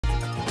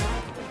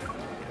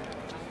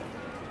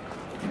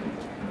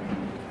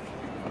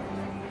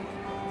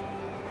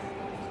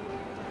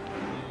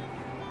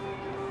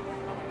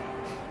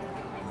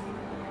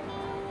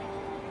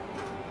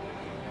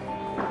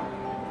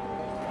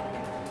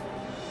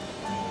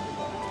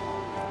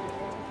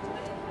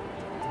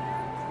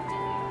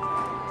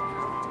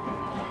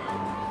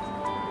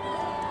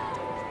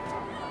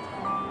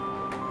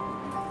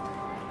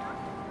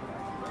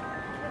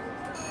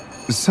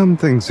Some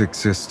things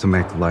exist to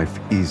make life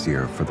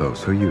easier for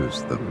those who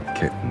use them,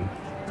 kitten.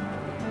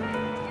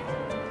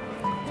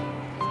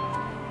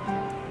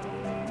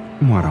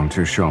 Why don't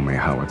you show me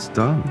how it's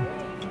done?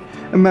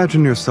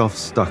 Imagine yourself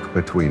stuck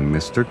between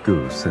Mr.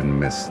 Goose and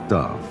Miss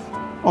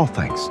Dove, all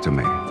thanks to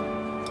me.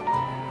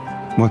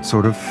 What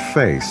sort of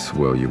face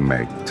will you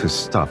make to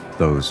stop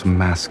those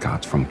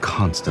mascots from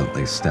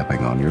constantly stepping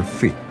on your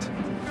feet?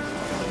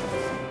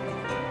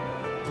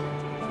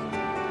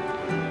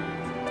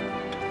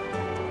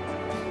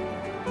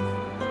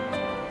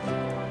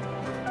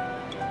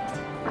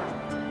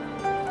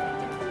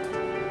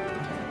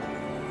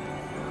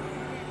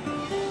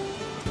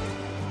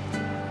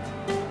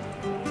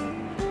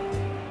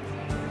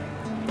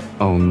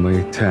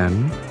 Only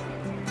 10?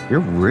 You're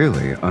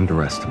really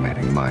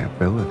underestimating my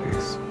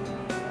abilities.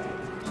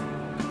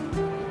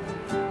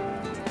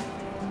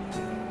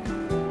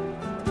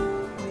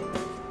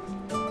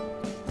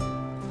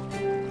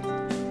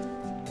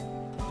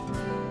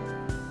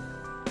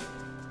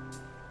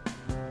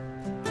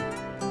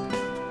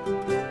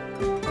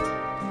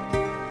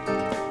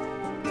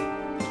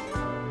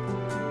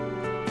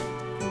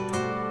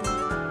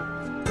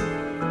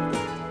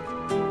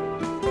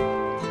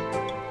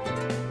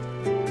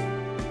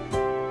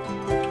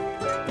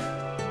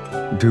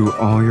 Do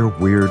all your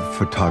weird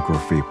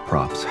photography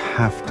props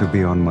have to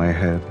be on my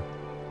head?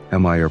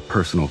 Am I your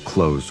personal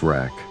clothes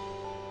rack?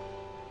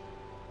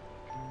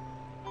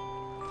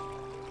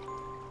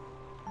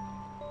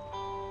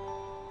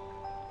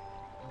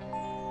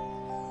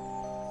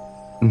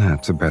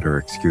 That's a better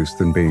excuse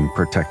than being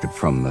protected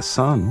from the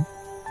sun.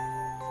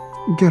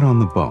 Get on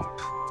the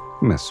boat,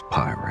 Miss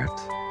Pirate.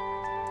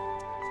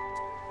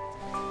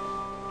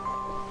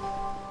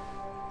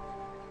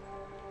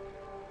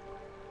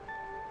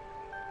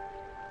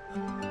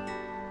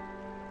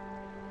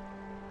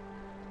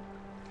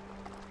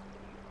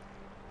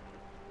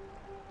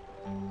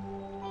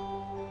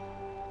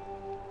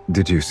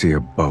 Did you see a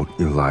boat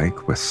you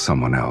like with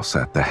someone else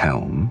at the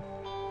helm?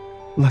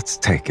 Let's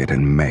take it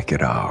and make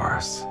it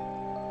ours.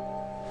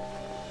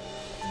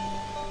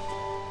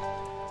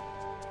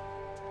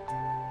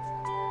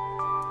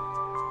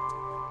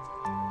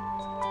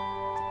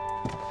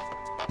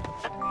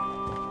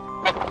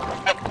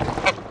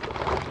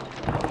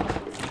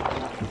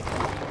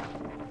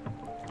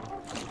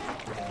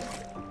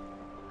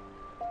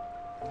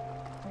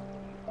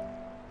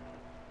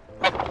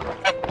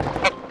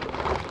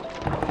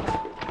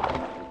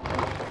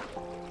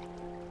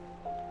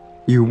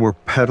 You were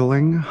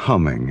pedaling,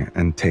 humming,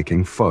 and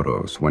taking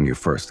photos when you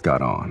first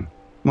got on.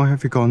 Why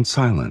have you gone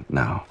silent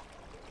now?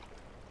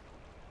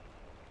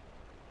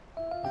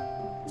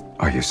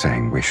 Are you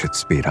saying we should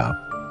speed up?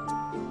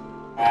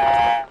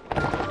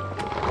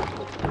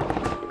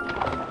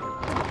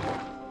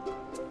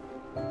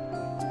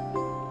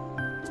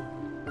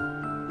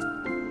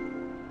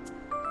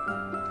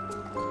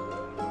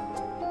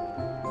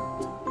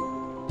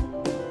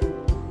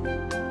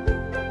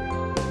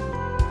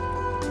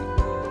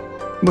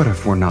 But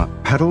if we're not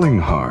pedaling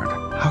hard,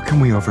 how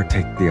can we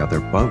overtake the other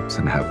boats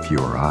and have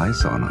fewer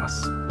eyes on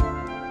us?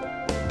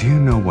 Do you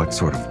know what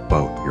sort of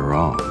boat you're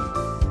on?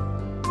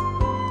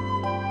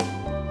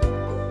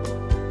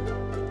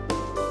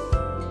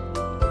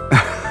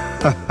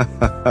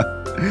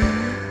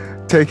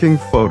 Taking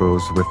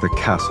photos with the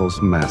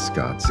castle's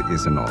mascots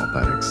isn't all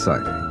that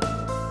exciting.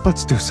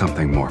 Let's do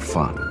something more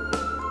fun.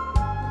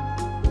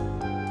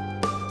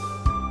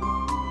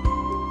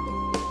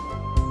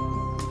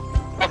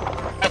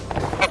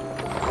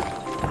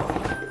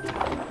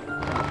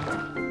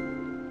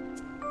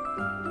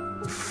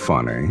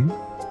 Funny.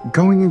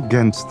 Going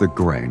against the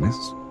grain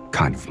is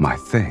kind of my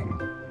thing.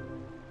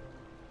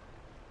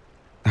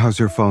 How's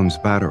your phone's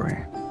battery?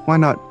 Why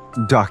not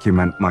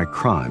document my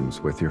crimes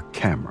with your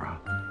camera?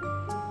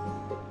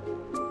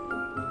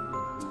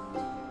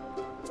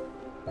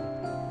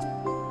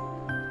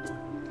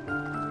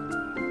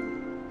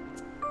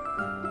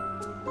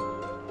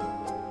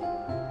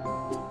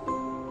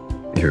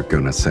 You're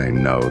gonna say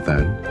no,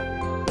 then?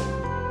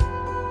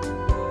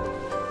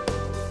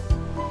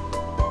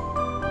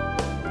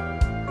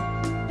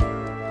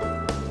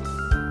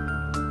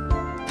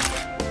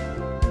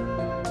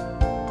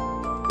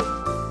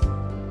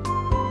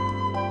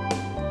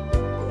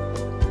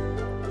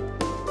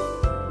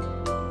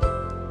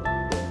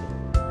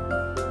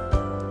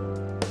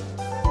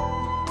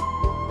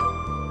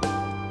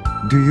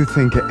 Do you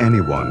think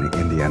anyone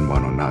in the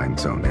N109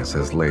 zone is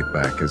as laid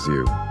back as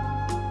you?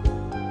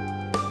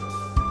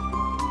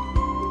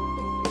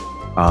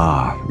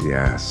 Ah,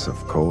 yes, of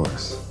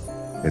course.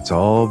 It's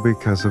all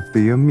because of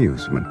the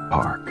amusement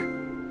park.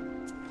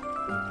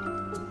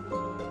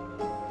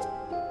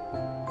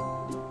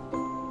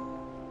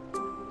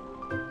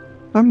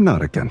 I'm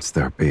not against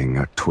there being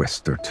a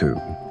twist or two.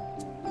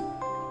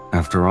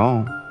 After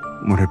all,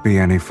 would it be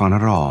any fun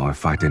at all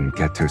if I didn't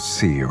get to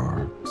see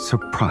your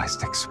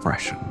surprised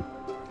expression?